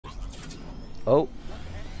Oh.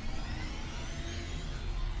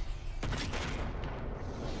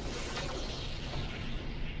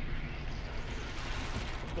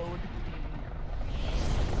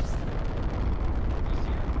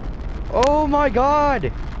 Oh my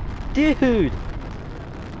god! Dude!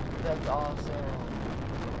 That's awesome.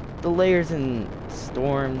 The layers in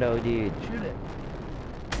Storm though, dude. Shoot it.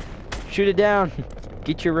 Shoot it down.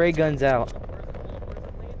 Get your ray guns out.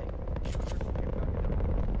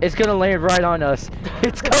 It's gonna land right on us.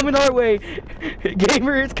 It's coming our way.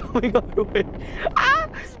 Gamer, it's coming our way. Ah!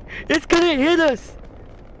 It's gonna hit us.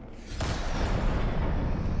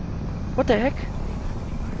 What the heck?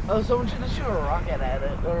 Oh, someone should have shoot a rocket at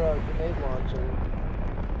it, or a grenade launcher.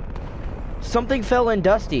 Something fell in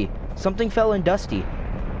Dusty. Something fell in Dusty.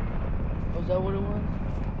 Oh, is that what it was?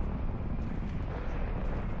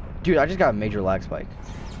 Dude, I just got a major lag spike.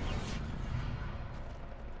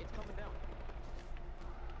 It's coming down.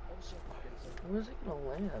 Oh shit. Where's it gonna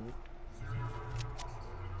land?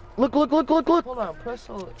 Look, look, look, look, look. Hold on, press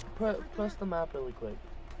the map really quick.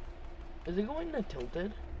 Is it going to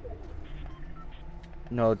Tilted?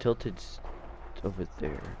 No, Tilted's over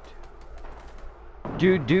there.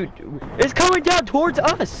 Dude, it's coming down towards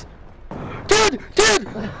us. Dude,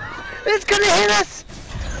 it's gonna hit us.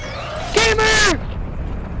 Gamer!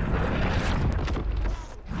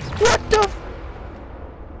 What the f—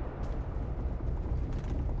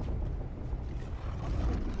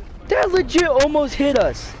 that legit almost hit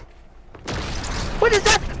us. What is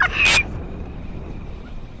that?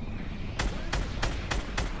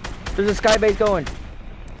 There's a sky base going.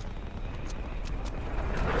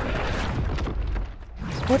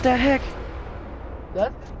 What the heck?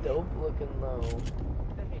 That's dope looking though.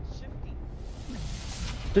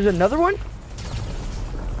 There's another one?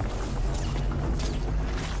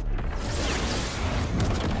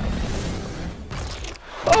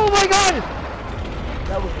 Oh my god!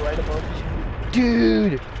 That was right above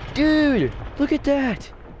you. Dude, look at that.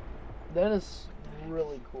 That is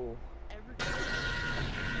really cool.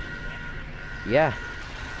 Yeah.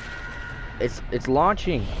 It's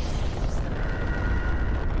launching.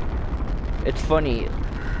 It's funny.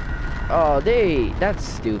 Oh, that's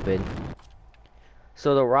stupid.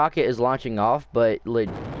 So the rocket is launching off, but like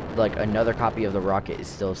another copy of the rocket is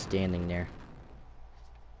still standing there.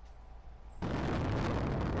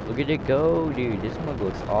 Look at it go, dude. This mug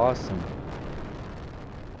looks awesome.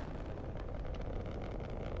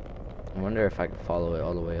 I wonder if I can follow it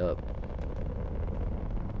all the way up.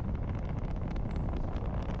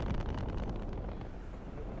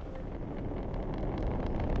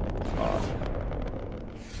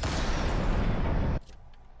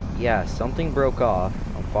 Yeah, something broke off.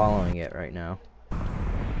 I'm following it right now.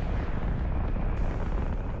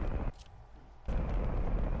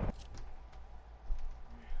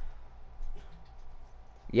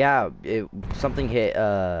 Yeah, something hit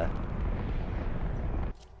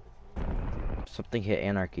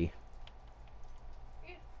Anarchy.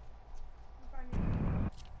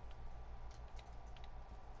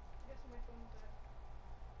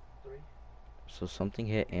 So something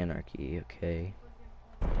hit Anarchy, okay.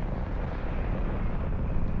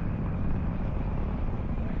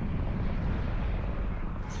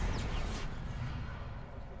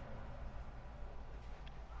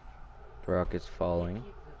 The rocket's falling.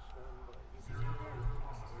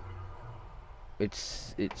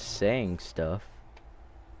 It's saying stuff.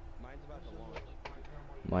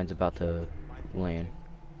 Mine's about to land.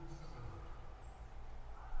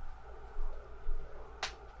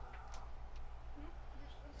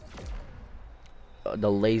 The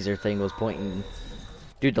laser thing was pointing.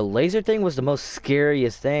 Dude, the laser thing was the most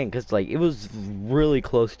scariest thing, because like it was really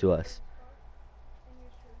close to us.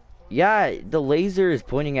 Yeah, the laser is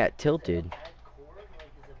pointing at Tilted.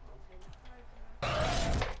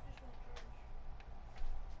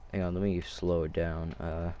 Hang on, let me slow it down.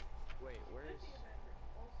 Wait, where is?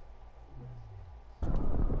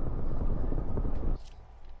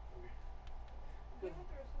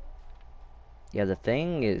 Yeah, the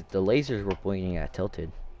thing is, the lasers were pointing at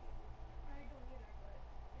Tilted.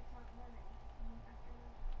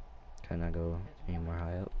 Can I go any more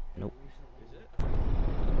high up? Nope. Is it?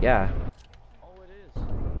 Yeah. Oh, it is.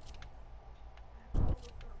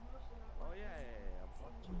 Oh yeah.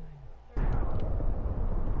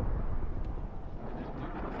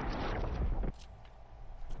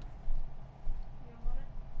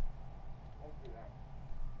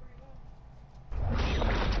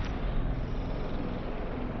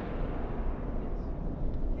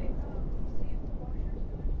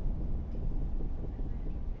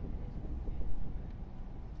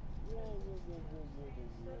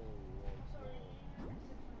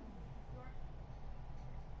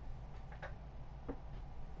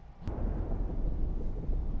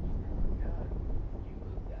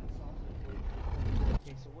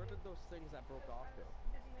 those things that broke off though?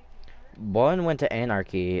 One went to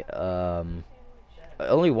anarchy.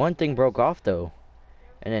 Only one thing broke off though,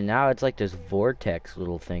 and then now it's like this vortex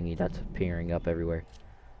little thingy that's appearing up everywhere.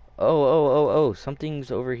 Oh!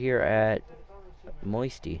 Something's over here at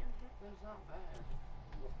Moisty. That's not bad.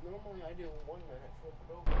 Normally I do 1 minute for the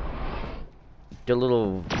program. The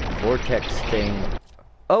little vortex thing.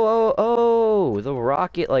 Oh! The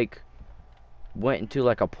rocket like went into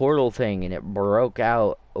like a portal thing and it broke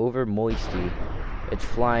out over Moisty. It's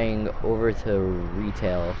flying over to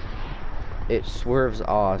retail. It swerves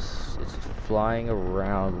off. It's flying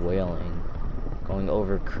around wailing, going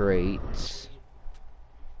over crates.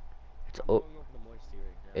 It's I'm going over the Moisty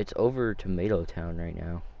right now. it's over Tomato Town right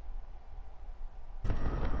now.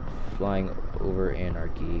 Flying over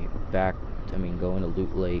Anarchy, back, going to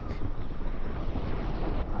Loot Lake.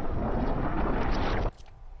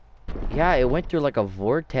 Yeah, it went through like a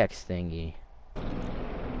vortex thingy. Yeah,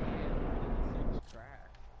 things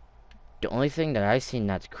crashed. The only thing that I've seen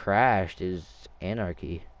that's crashed is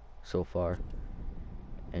Anarchy so far.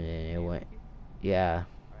 And then it went, yeah,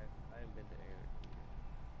 I haven't been to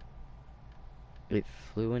Anarchy. it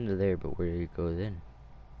flew into there, but where did it go then?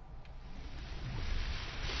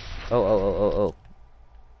 Oh.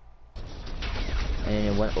 And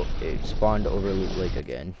then it went, it spawned over Loot Lake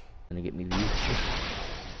again. Gonna get me views.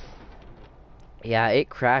 Yeah, it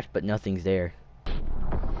crashed, but nothing's there. Oh,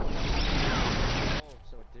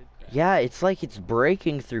 so it did crash. Yeah, it's like it's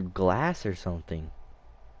breaking through glass or something.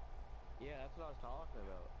 Yeah, that's what I was talking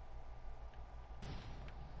about.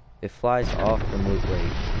 It flies off from Loot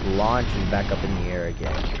Lake, launches back up in the air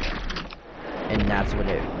again. And that's when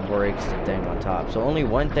it breaks the thing on top. So only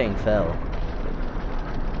one thing fell.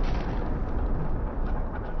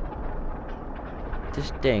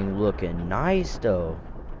 This thing looking nice though.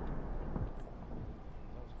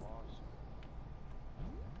 That was awesome.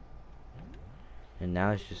 And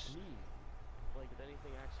now it's just Like, did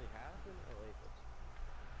anything actually happen, or like,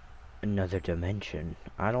 another dimension.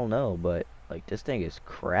 I don't know, but like this thing is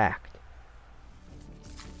cracked.